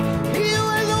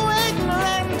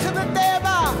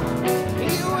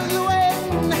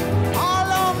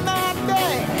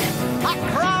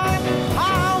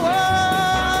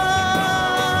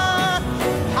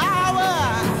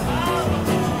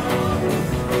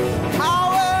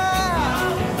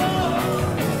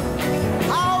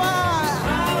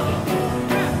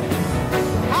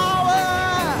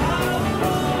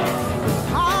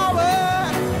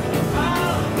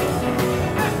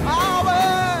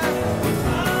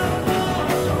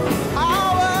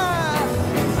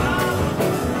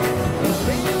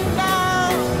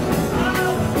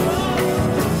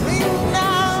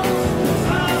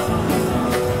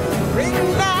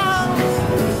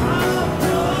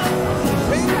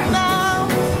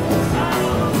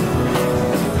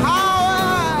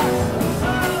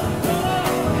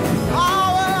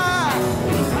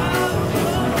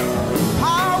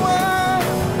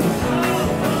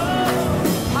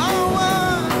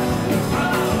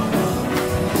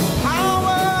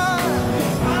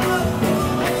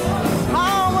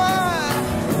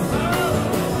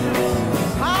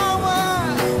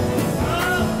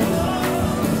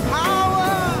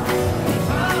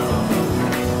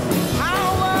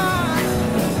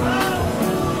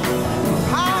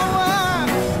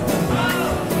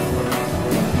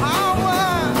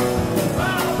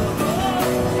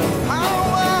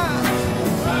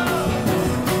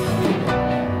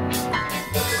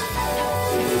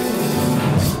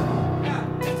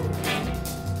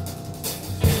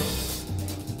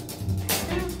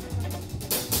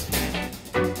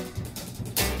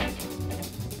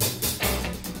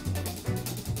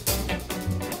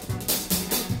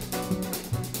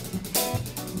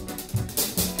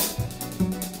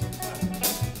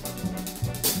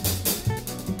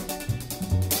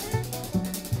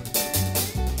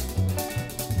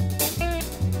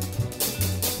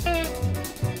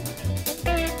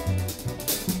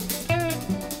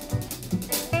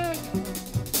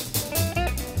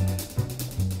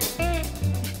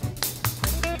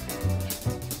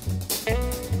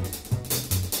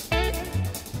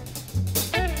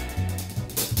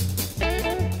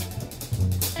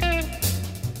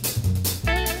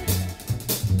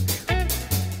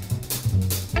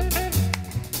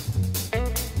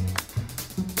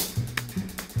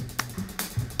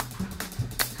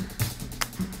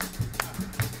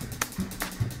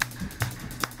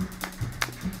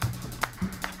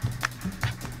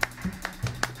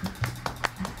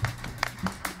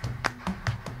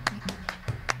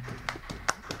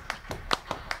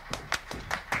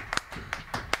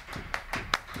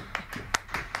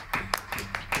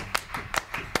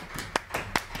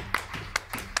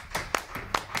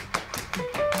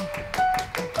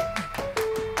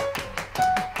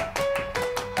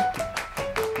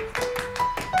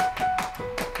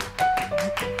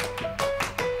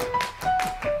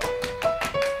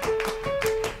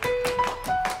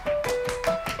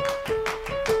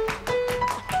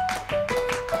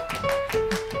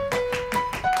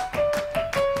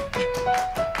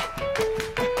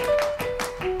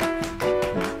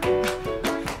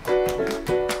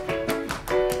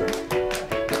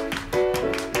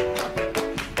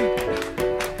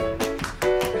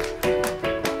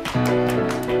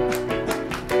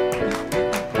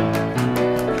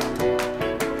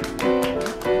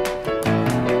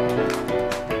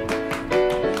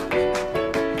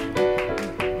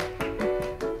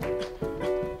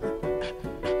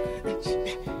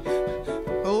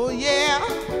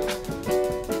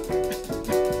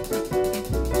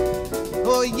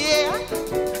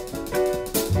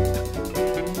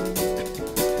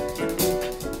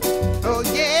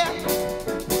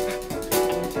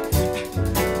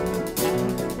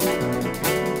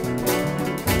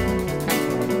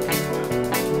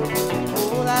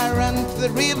 the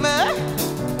river,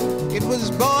 it was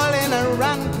boiling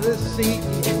around the sea.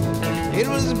 It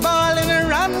was boiling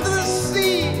around the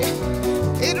sea.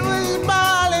 It was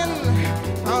boiling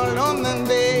all on the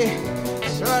day.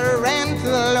 So I ran to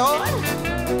the Lord.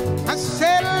 I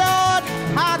said, Lord,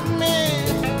 hide me.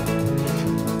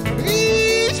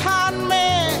 Please hide me.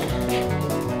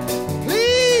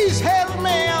 Please help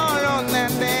me all on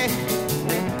that day.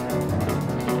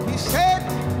 He said,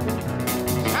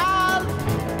 child,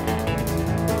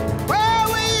 where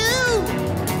were you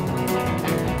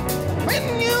when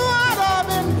you ought to have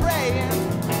been praying?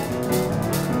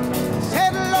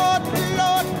 Said, Lord,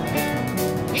 Lord,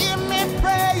 hear me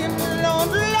praying,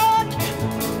 Lord, Lord,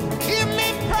 hear me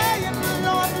praying,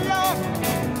 Lord, Lord,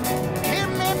 hear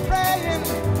me praying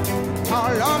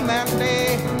all on that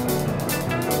day.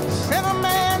 Said,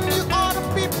 man, you ought to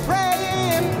be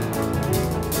praying,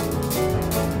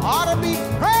 ought to be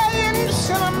praying,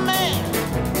 said a man,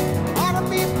 ought to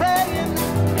be praying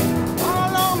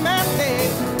all on that day.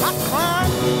 I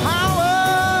cried, power,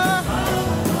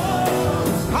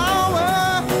 power,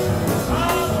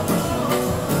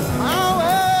 power,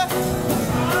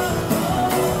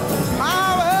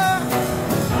 power,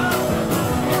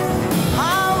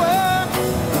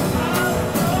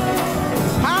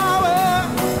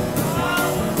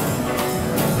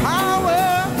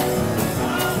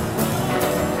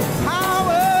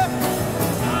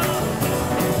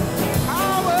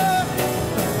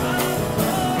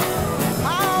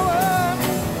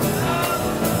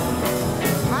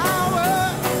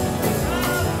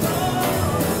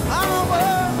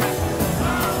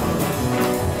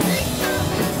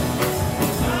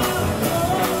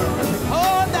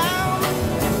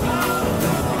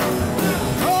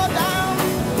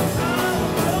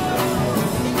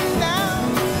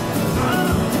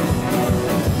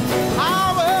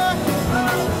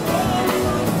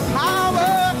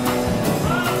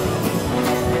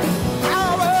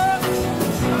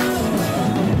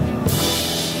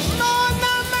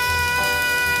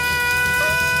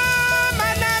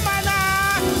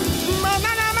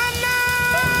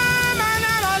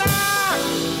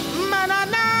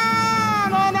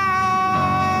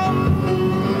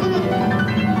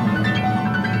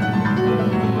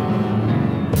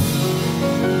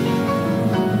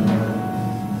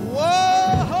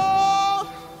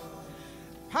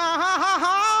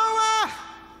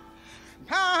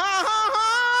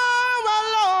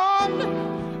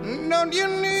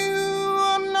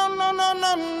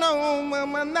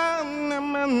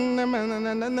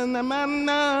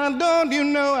 Don't you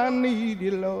know I need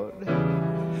you, Lord?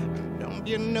 Don't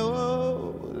you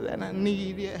know that I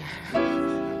need you?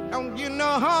 Don't you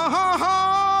know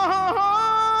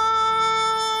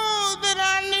that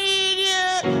I need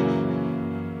you?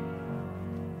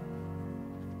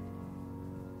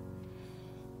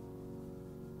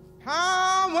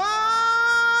 Power.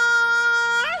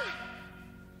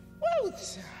 Woo.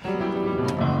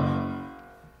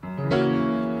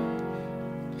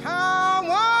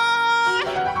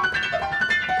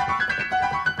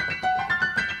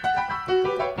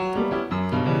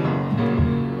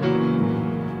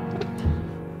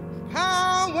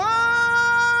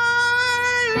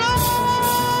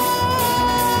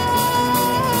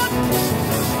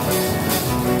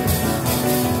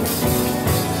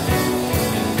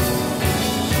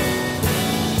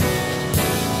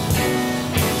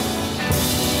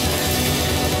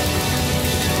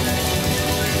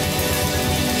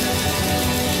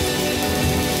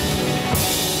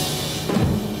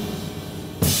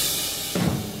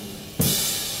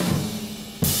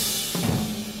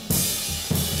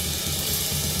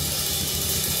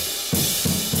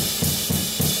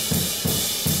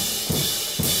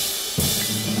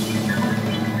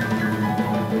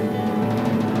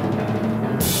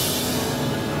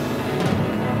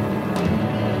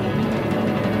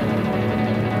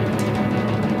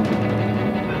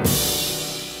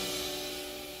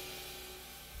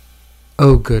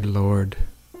 Oh, good Lord.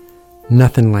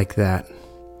 Nothing like that.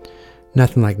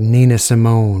 Nothing like Nina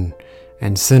Simone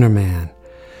and Sinnerman.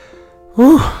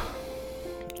 Whew.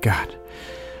 God.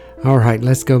 All right,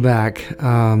 let's go back.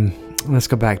 Let's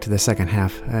go back to the second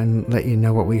half and let you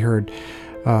know what we heard.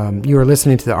 You are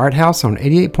listening to the Art House on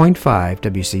 88.5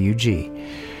 WCUG.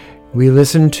 We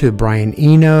listened to Brian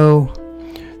Eno,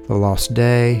 The Lost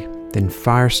Day, then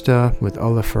Fire Stuff with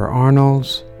Olafur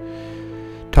Arnalds,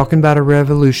 Talking About a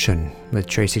Revolution with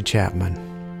Tracy Chapman,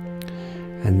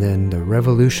 and then The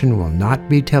Revolution Will Not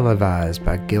Be Televised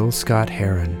by Gil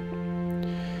Scott-Heron,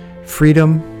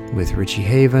 Freedom with Richie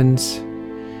Havens,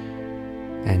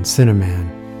 and Sinnerman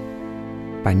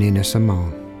by Nina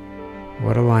Simone.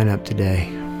 What a lineup today.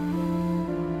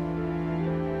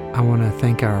 I want to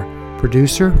thank our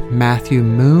producer, Matthew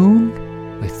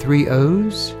Moon, with 3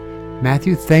 O's.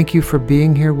 Matthew, thank you for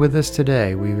being here with us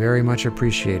today. We very much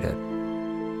appreciate it.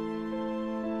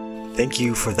 Thank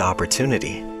you for the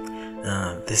opportunity.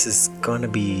 This is going to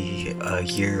be a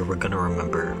year we're going to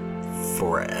remember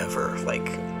forever. Like,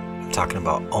 I'm talking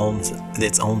about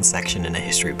its own section in a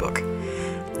history book.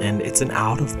 And it's an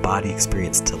out-of-body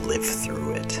experience to live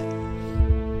through it.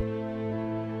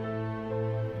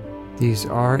 These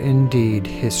are indeed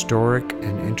historic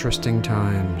and interesting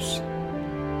times.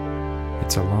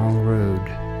 It's a long road.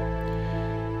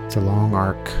 It's a long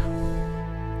arc.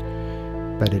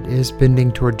 But it is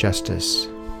bending toward justice,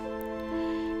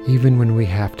 even when we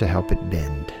have to help it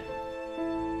bend.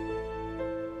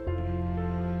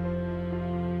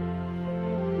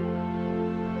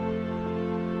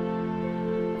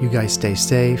 You guys stay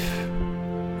safe,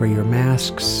 wear your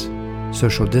masks,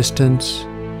 social distance.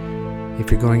 If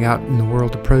you're going out in the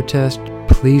world to protest,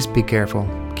 please be careful,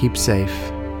 keep safe.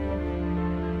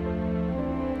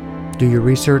 Do your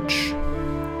research,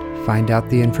 find out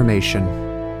the information,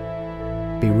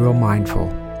 be real mindful,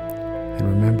 and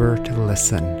remember to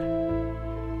listen.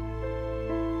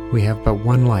 We have but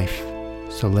one life,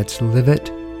 so let's live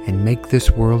it and make this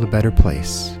world a better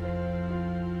place.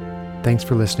 Thanks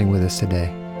for listening with us today.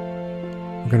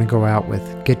 We're going to go out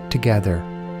with Get Together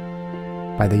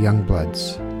by the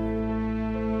Youngbloods.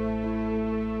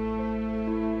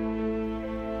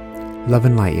 Love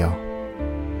and light, y'all.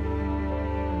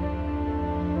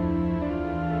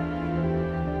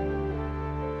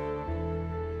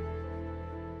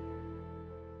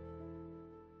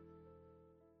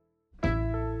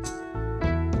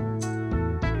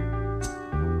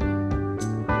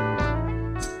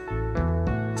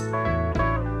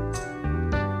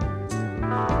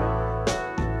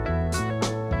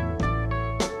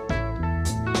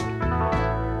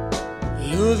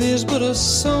 Love is but a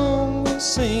song we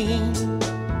sing,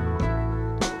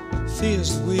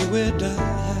 fears the way we die.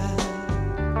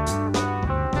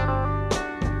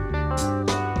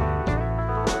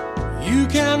 You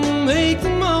can make the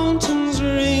mountains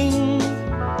ring,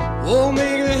 or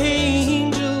make the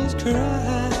angels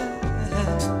cry.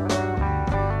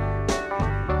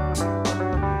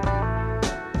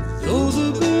 Though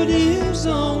the bird is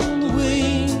on the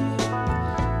wing,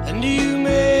 and you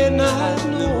may not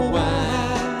know why.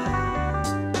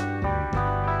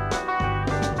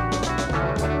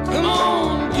 Come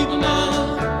on, people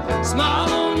now, smile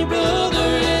on your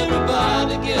brother,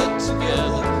 everybody get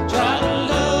together, try to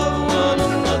love one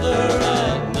another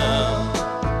right now.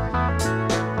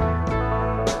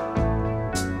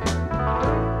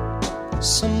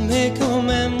 Some may come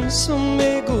and some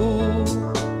may go,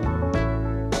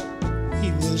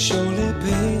 we will surely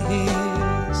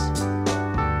pass.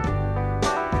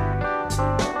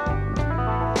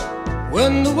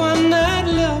 When the one that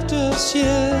left us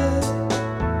here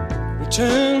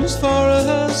returns for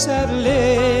us at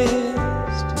last,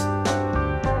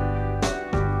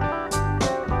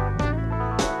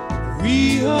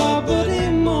 we are but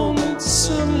a moment's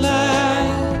sunlight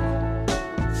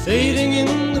fading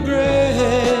in the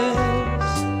grass.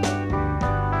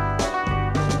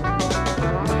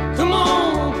 Come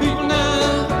on, people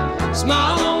now,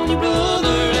 smile on your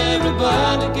brother,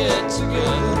 everybody get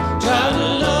together, try to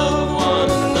love one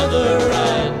another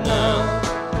right now.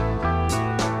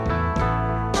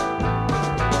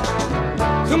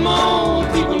 Come on,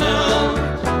 people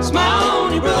now, smile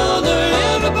on your brother,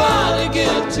 everybody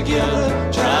get together,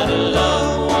 try to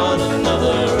love one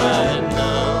another right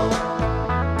now.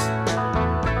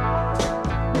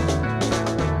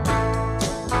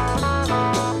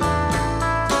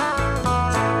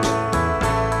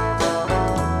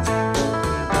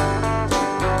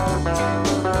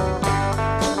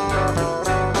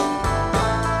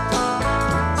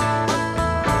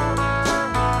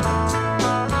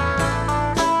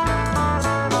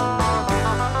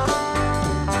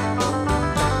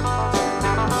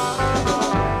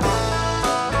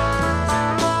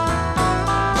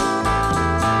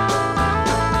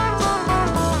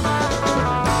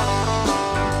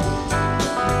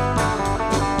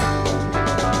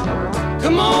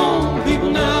 Come on,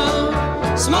 people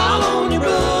now, smile on your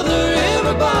brother,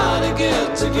 everybody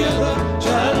get together,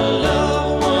 try to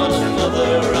love one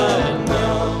another right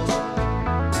now.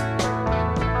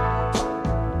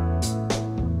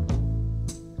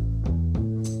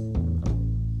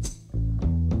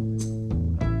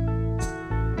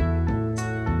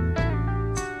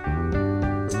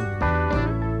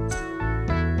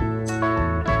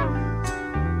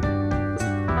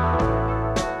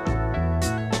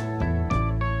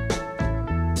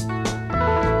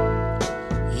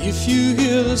 If you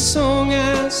hear the song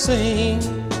I sing,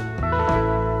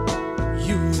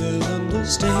 you will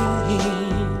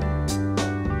understand.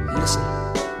 Listen.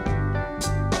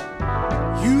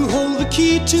 You hold the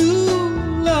key to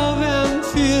love and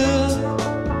fear,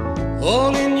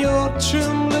 all in your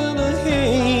trembling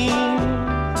hand.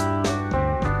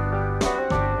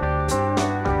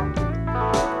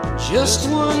 Just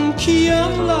one key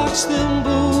unlocks them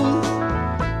both.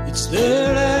 It's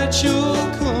there at your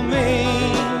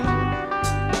command.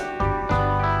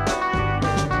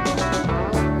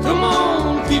 Come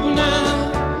on, people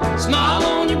now, smile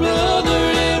on your brother.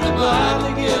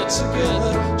 Everybody get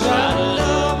together. Try to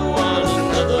love one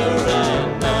another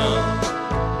right now.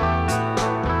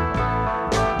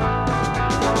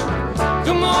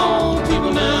 Come on,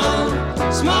 people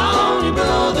now, smile on your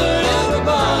brother.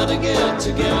 Everybody get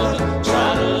together.